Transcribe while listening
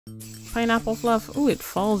Pineapple fluff. Ooh, it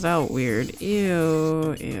falls out weird.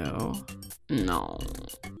 Ew, ew. No.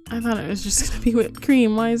 I thought it was just gonna be whipped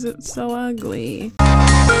cream. Why is it so ugly?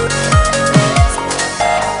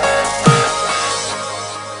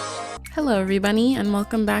 Hello everybody, and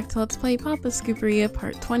welcome back to Let's Play Papa Scooperia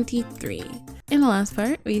Part 23. In the last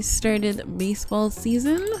part, we started baseball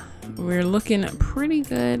season. We're looking pretty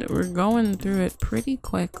good. We're going through it pretty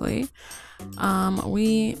quickly.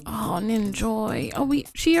 Ninjoy. Oh,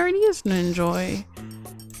 she already is Ninjoy.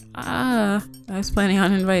 I was planning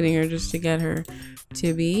on inviting her just to get her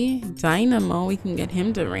to be Dynamo. We can get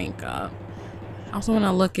him to rank up. I also want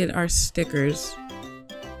to look at our stickers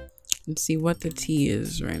and see what the T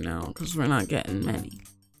is right now, because we're not getting many.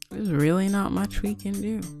 There's really not much we can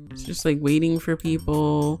do. It's just like waiting for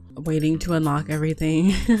people, waiting to unlock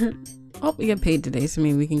everything. Oh, we get paid today, so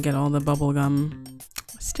maybe we can get all the bubblegum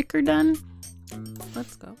sticker done.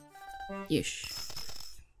 Let's go. Ish.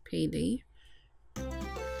 Payday.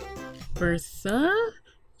 Bertha?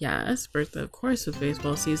 Yes, Bertha, of course, with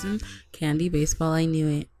baseball season. Candy baseball, I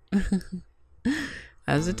knew it.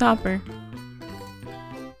 As a topper.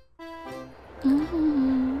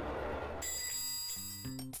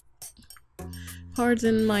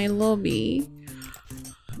 Pardon my lobby.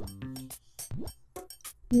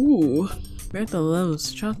 Ooh, Bertha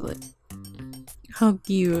loves chocolate. How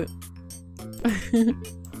cute.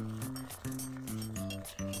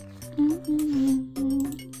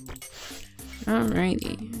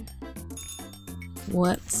 Alrighty.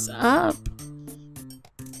 What's up?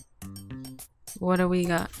 What do we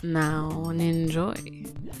got now? Ninjoy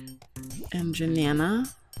and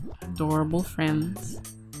Janana, adorable friends.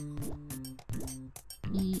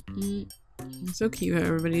 So cute how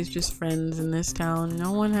everybody's just friends in this town.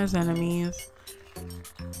 No one has enemies.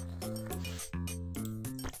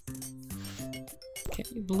 Okay,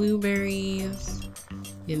 blueberries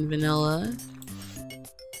in vanilla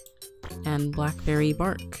and blackberry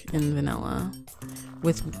bark in vanilla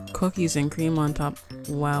with cookies and cream on top.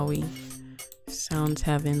 Wowie. Sounds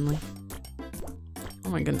heavenly. Oh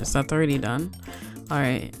my goodness, that's already done.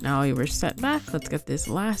 Alright, now we were set back. Let's get this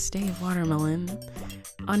last day of watermelon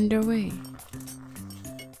underway.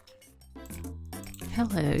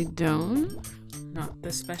 Hello, Dawn. Not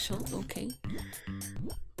the special, okay.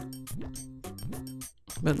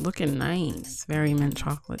 But looking nice. Very mint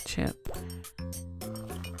chocolate chip.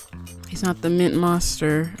 He's not the mint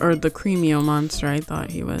monster, or the Creamio monster I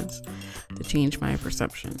thought he was, to change my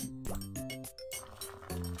perception.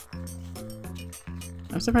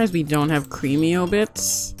 I'm surprised we don't have Creamio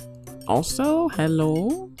bits. Also,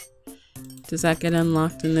 hello? Does that get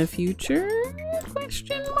unlocked in the future?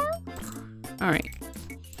 Question mark? Alright.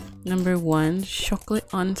 Number 1, chocolate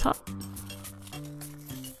on top.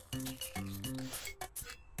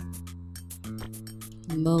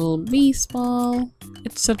 Little baseball.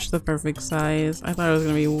 It's such the perfect size. I thought it was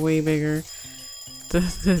gonna be way bigger.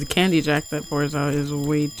 The candy jack that pours out is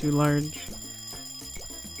way too large.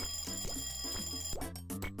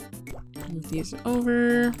 Move these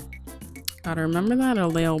over. Gotta remember that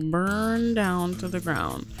or they'll burn down to the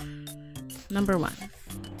ground. Number 1.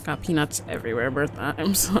 Got peanuts everywhere, Bertha.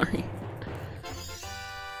 I'm sorry.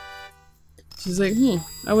 She's like,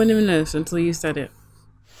 I wouldn't even notice until you said it.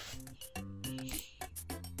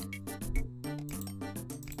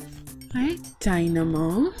 Alright,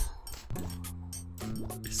 Dynamo.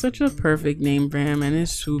 Such a perfect name for him, and his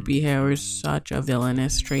swoopy hair is such a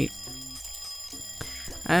villainous trait.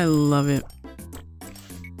 I love it.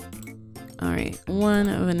 Alright, 1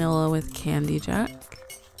 vanilla with candy jack.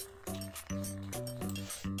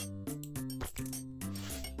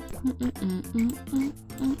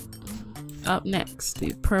 Up next,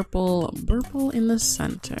 the purple burple in the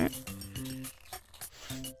center.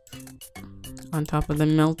 On top of the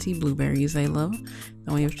melty blueberries I love.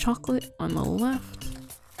 Then we have chocolate on the left.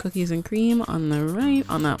 Cookies and cream on the right,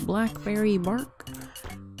 on that blackberry bark.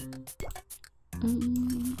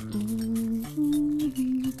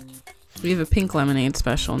 We have a pink lemonade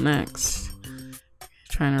special next.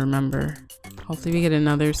 Trying to remember. Hopefully we get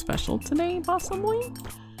another special today, possibly.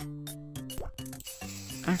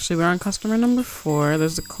 Actually, we're on customer number 4.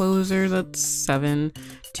 There's a closer that's 7.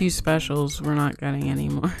 2 specials. We're not getting any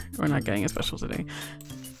more. We're not getting a special today.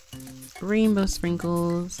 Rainbow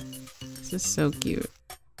sprinkles. This is so cute.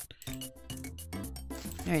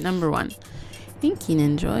 Alright, number 1. Thank you,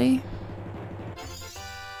 Ninjoy.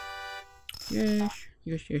 Yes.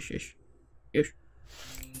 Yes, yes, yes. Yes.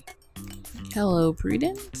 Hello,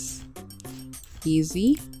 Prudence.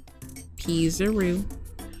 Easy. Peasaroo.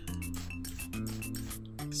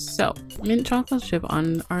 So, mint chocolate chip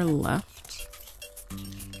on our left.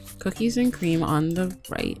 Cookies and cream on the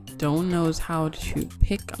right. Dawn knows how to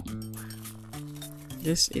pick them.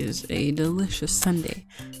 This is a delicious sundae,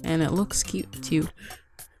 and it looks cute too.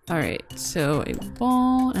 Alright, so a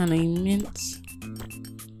ball and a mint.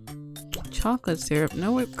 Chocolate syrup,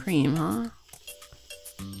 no whipped cream, huh?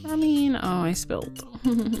 I mean, oh, I spilled.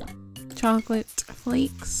 Chocolate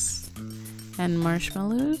flakes and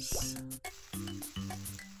marshmallows.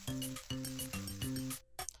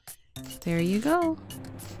 There you go.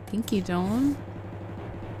 Thank you, Dawn.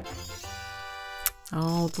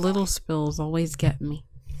 Oh, the little spills always get me.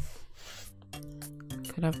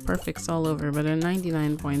 Could have perfects all over, but a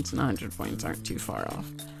 99 points and 100 points aren't too far off.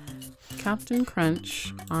 Captain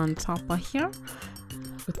Crunch on top of here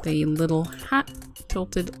with a little hat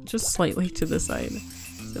tilted just slightly to the side.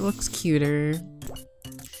 So it looks cuter.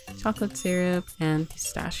 Chocolate syrup and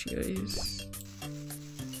pistachios.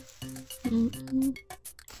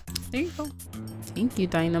 There you go. Thank you,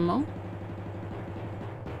 Dynamo.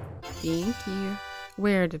 Thank you.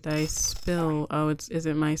 Where did I spill? Oh, is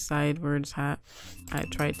it my sidewards hat? I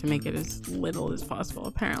tried to make it as little as possible.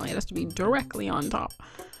 Apparently it has to be directly on top.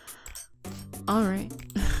 Alright.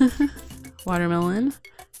 Watermelon.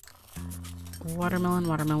 Watermelon,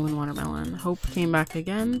 watermelon, watermelon. Hope came back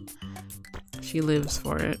again. She lives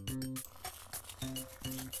for it.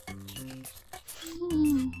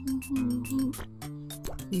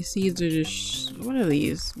 These seeds are just, what are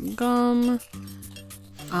these? Gum.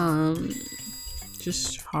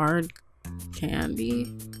 Just hard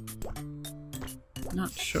candy.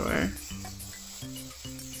 Not sure.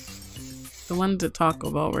 The ones at Taco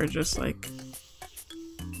Bell were just like,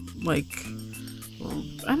 well,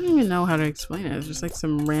 I don't even know how to explain it. It's just like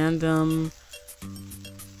some random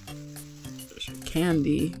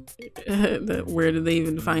candy. Where did they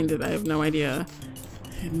even find it? I have no idea.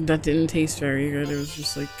 That didn't taste very good. It was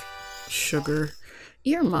just like sugar.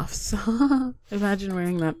 Earmuffs. Imagine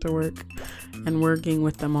wearing that to work and working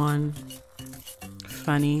with them on.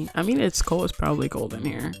 Funny. I mean, it's cold. It's probably cold in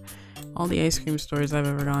here. All the ice cream stores I've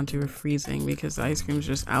ever gone to are freezing because the ice cream's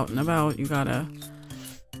just out and about. You gotta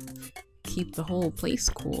keep the whole place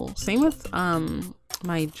cool. Same with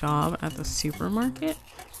my job at the supermarket.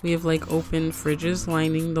 We have like open fridges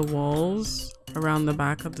lining the walls around the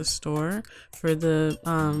back of the store for the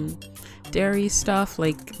dairy stuff,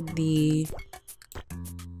 like the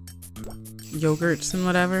yogurts and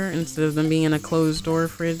whatever. Instead of them being in a closed door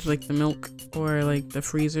fridge like the milk or like the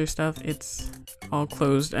freezer stuff, it's all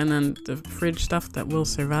closed, and then the fridge stuff that will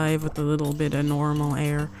survive with a little bit of normal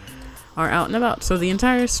air are out and about. So the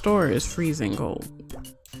entire store is freezing cold.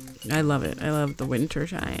 I love it. I love the winter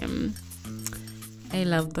time. I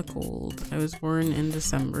love the cold. I was born in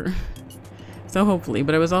December. So hopefully,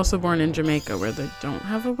 but I was also born in Jamaica where they don't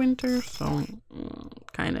have a winter, so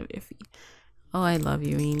kind of iffy. Oh, I love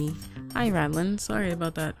you, Amy. Hi, Radlin. Sorry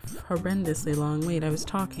about that horrendously long wait. I was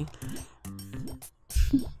talking.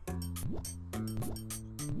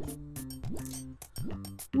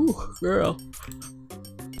 Ooh, girl.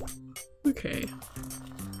 Okay.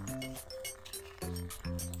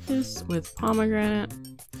 This with pomegranate.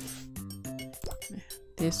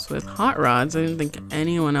 This with hot rods. I didn't think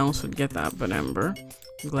anyone else would get that but Ember.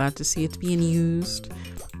 I'm glad to see it's being used.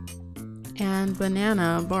 And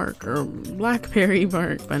banana bark, or blackberry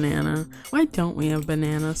bark banana. Why don't we have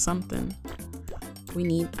banana something? We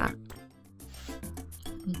need that.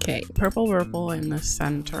 Okay, purple in the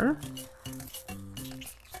center.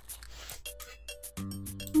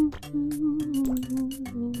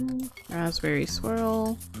 Raspberry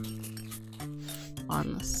swirl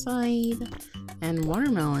on the side. And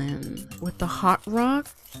watermelon with the hot rock.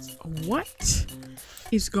 What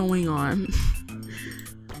is going on?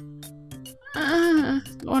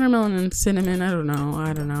 Watermelon and cinnamon. I don't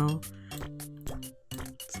know.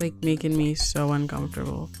 It's like making me so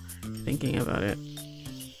uncomfortable thinking about it.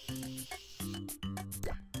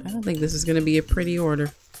 I don't think this is gonna be a pretty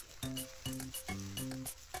order.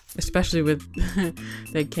 Especially with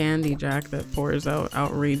the candy jack that pours out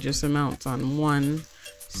outrageous amounts on one.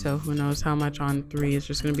 So who knows how much on 3. It's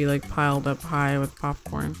just gonna be like piled up high with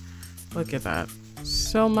popcorn. Look at that.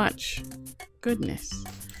 So much. Goodness.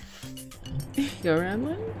 There you go,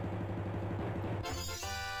 Radlin.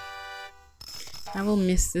 I will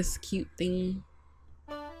miss this cute thing.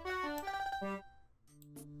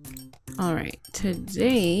 Alright,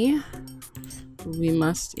 today we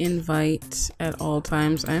must invite at all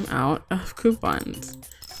times. I'm out of coupons.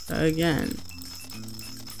 Again.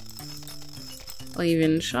 I'll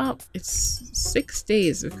even shop. It's 6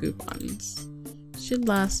 days of coupons. Should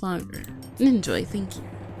last longer. Enjoy, thank you.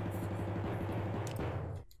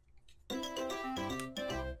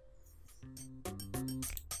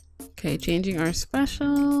 Okay, changing our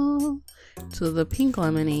special to the pink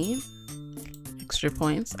lemonade. Extra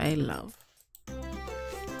points, I love.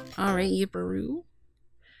 Alright, Yipperoo.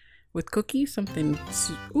 With cookies, something.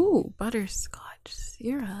 Ooh, butterscotch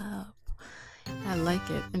syrup. I like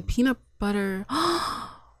it. And peanut butter.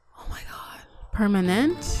 Oh my god.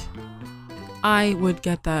 Permanent? I would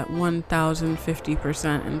get that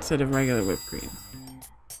 1050% instead of regular whipped cream.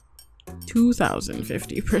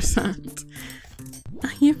 2050%.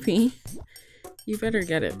 Yippee. You better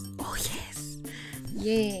get it. Oh, yes.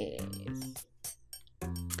 Yes.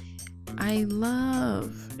 I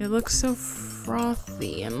love. It looks so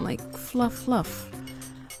frothy and like fluff.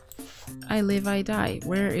 I live, I die.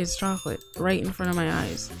 Where is chocolate? Right in front of my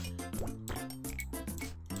eyes.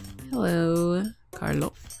 Hello,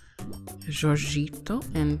 Carlo, Giorgito,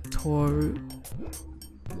 and Toru.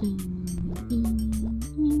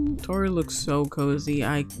 Toru looks so cozy.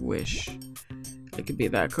 I wish I could be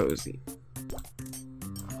that cozy.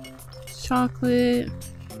 Chocolate.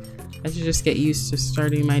 I should just get used to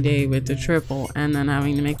starting my day with the triple and then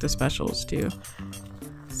having to make the specials too.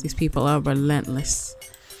 These people are relentless.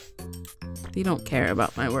 They don't care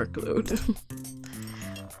about my workload.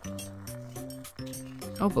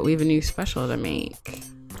 Oh, but we have a new special to make.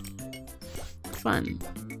 Fun.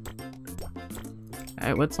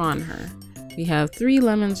 Alright, what's on her? We have 3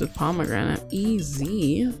 lemons with pomegranate.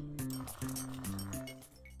 Easy.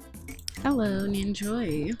 Hello, and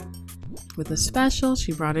enjoy. With a special,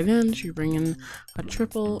 she brought it in. She bring in a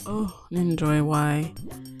triple. Oh, enjoy. Why?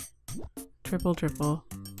 Triple.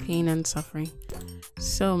 Pain and suffering.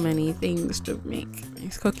 So many things to make.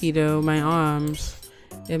 Nice cookie dough. My arms.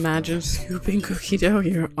 Imagine scooping cookie dough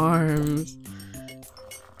your arms.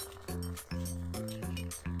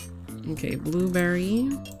 Okay, blueberry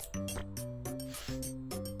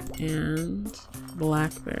and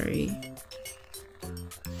blackberry.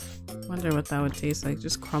 Wonder what that would taste like.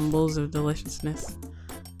 Just crumbles of deliciousness.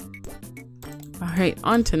 Alright,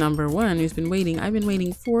 on to number 1 who's been waiting. I've been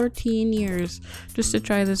waiting 14 years just to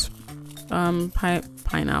try this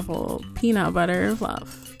pineapple peanut butter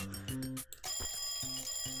fluff.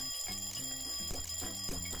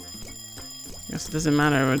 Guess it doesn't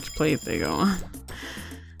matter which plate they go on.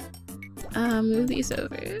 Move these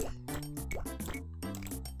over.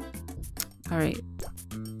 Alright.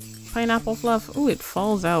 Pineapple fluff. Ooh, it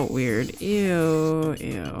falls out weird. Ew.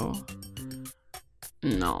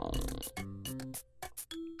 No.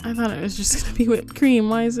 I thought it was just gonna be whipped cream.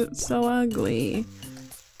 Why is it so ugly?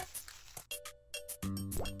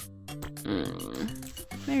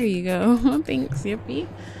 There you go. Thanks, Yippee.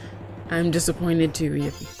 I'm disappointed too,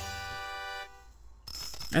 Yippee.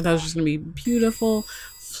 I thought it was just gonna be beautiful,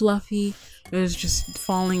 fluffy. It was just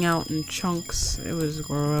falling out in chunks. It was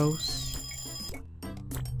gross.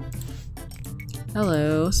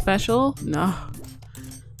 Hello, special? No.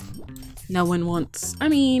 No one wants. I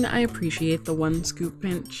mean, I appreciate the 1 scoop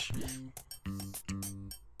pinch.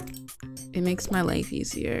 It makes my life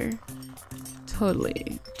easier.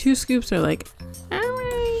 Totally. 2 scoops are like,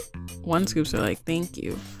 alright. 1 scoops are like, thank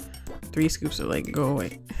you. 3 scoops are like, go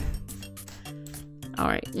away.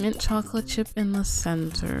 Alright, mint chocolate chip in the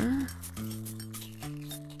center.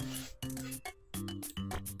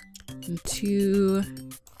 And 2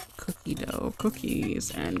 cookie dough,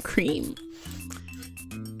 cookies, and cream.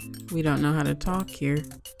 We don't know how to talk here.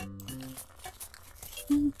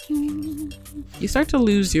 You start to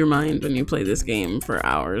lose your mind when you play this game for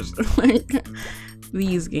hours. Like,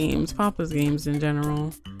 these games, Papa's games in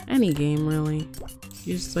general. Any game, really.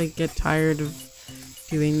 You just, like, get tired of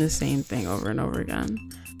doing the same thing over and over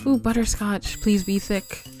again. Ooh, butterscotch. Please be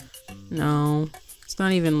thick. No. It's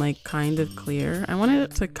not even, like, kind of clear. I wanted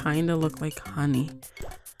it to kind of look like honey.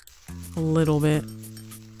 A little bit.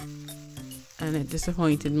 And it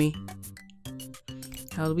disappointed me.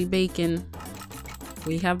 How'll we bacon?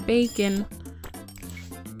 We have bacon.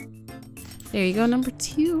 There you go, number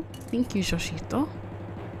 2. Thank you, Shoshito.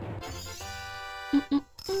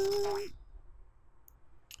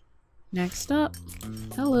 Next up.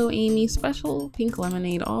 Hello, Amy. Special pink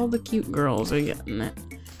lemonade. All the cute girls are getting it.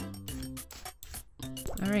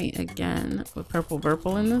 Alright, again, with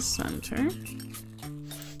purple in the center.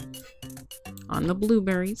 On the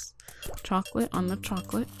blueberries. Chocolate on the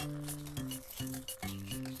chocolate.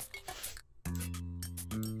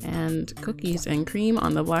 And cookies and cream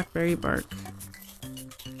on the blackberry bark.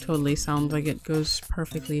 Totally sounds like it goes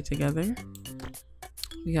perfectly together.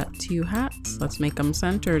 We got 2 hats. Let's make them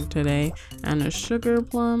centered today. And a sugar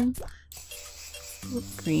plum.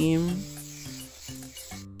 Whipped cream.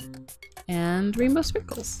 And rainbow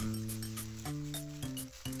sprinkles.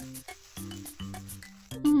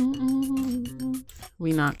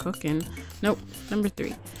 We not cooking. Nope. Number 3.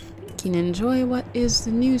 You can enjoy what is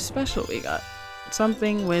the new special we got.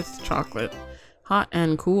 Something with chocolate. Hot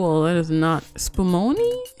and cool. That is not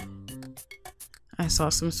spumoni? I saw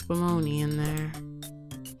some spumoni in there.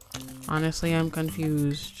 Honestly, I'm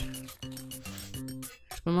confused.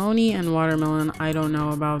 Spumoni and watermelon. I don't know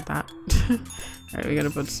about that. Alright, we gotta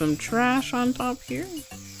put some trash on top here.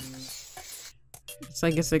 It's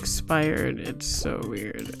like it's expired. It's so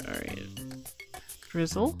weird. Alright.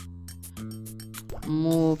 Drizzle.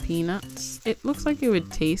 More peanuts. It looks like it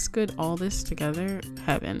would taste good. All this together.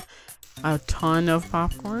 Heaven. A ton of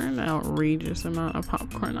popcorn. Outrageous amount of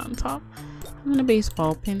popcorn on top. I'm in a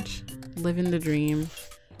baseball pinch. Living the dream.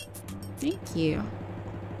 Thank you.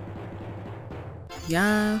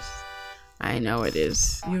 Yes. I know it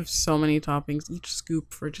is. You have so many toppings. Each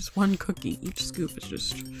scoop for just one cookie. Each scoop is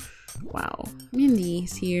just... wow.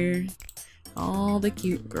 Mindy's here. All the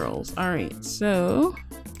cute girls. Alright, so...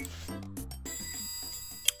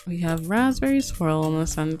 we have raspberry swirl in the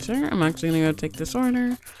center. I'm actually gonna go take this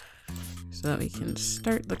order so that we can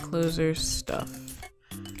start the closer stuff.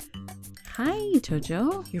 Hi,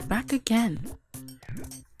 Jojo. You're back again.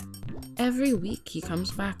 Every week he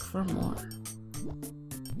comes back for more.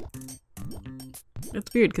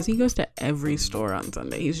 It's weird because he goes to every store on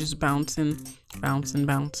Sunday. He's just bouncing.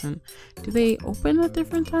 Do they open at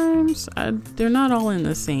different times? They're not all in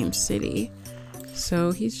the same city.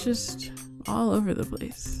 So he's just all over the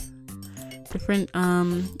place. Different,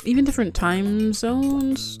 even different time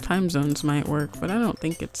zones. Time zones might work, but I don't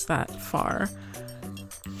think it's that far.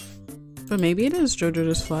 But maybe it is. Jojo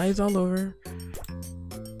just flies all over.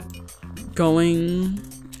 Going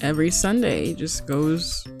every Sunday. He just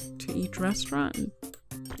goes to each restaurant and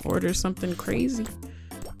orders something crazy.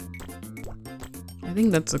 I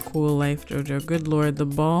think that's a cool life, Jojo. Good lord, the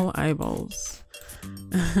ball eyeballs.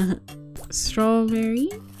 Strawberry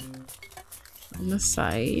on the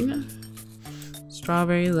side.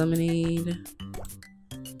 Strawberry lemonade.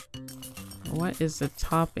 What is the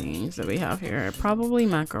toppings that we have here? Probably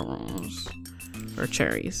macarons or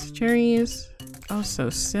cherries. Cherries. Oh, so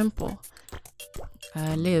simple.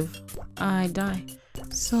 I live, I die.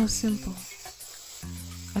 So simple.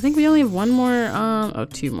 I think we only have one more, oh,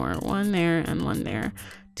 2 more. One there and one there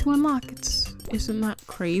to unlock. Isn't that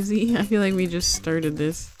crazy? I feel like we just started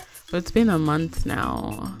this, but it's been a month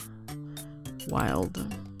now. Wild.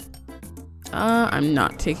 I'm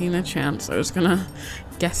not taking the chance. I was gonna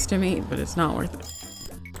guesstimate, but it's not worth it.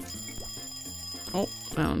 Oh,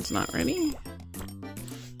 that one's not ready.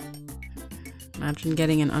 Imagine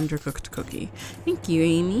getting an undercooked cookie. Thank you,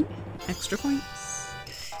 Amy. Extra points.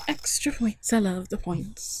 Extra points. I love the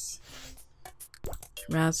points.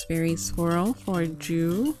 Raspberry swirl for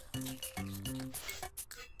Jew.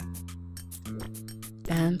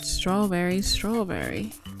 And strawberry.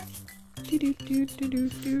 Do do do do do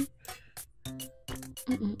do.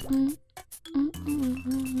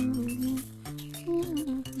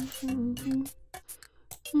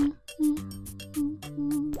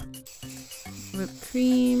 Whipped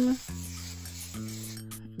cream,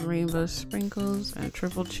 rainbow sprinkles, and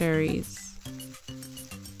triple cherries.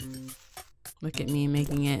 Look at me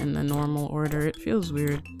making it in the normal order. It feels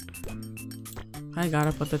weird. I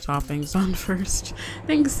gotta put the toppings on first.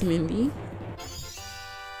 Thanks, Mindy.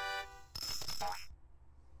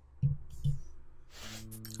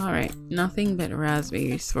 Alright, nothing but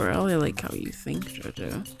raspberry swirl. I like how you think,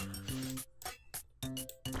 Jojo.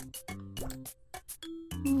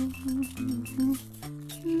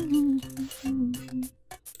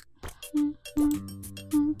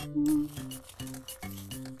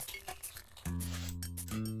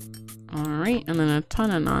 Alright, and then a ton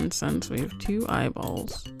of nonsense. We have 2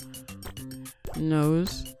 eyeballs.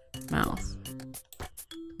 Nose, mouth.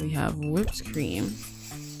 We have whipped cream.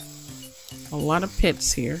 A lot of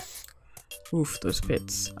pits here. Oof, those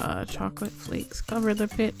pits. Chocolate flakes cover the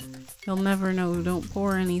pit. You'll never know. Don't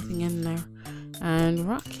pour anything in there. And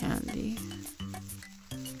rock candy.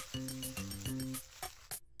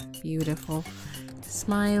 Beautiful.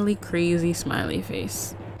 Smiley, crazy smiley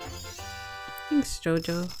face. Thanks,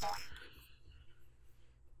 Jojo.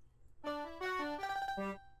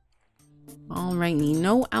 Alrighty,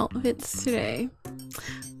 no outfits today.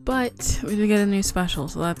 But we did get a new special,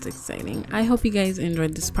 so that's exciting. I hope you guys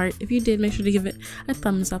enjoyed this part. If you did, make sure to give it a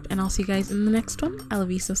thumbs up, and I'll see you guys in the next one. I love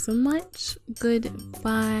you so much.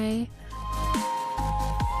 Goodbye.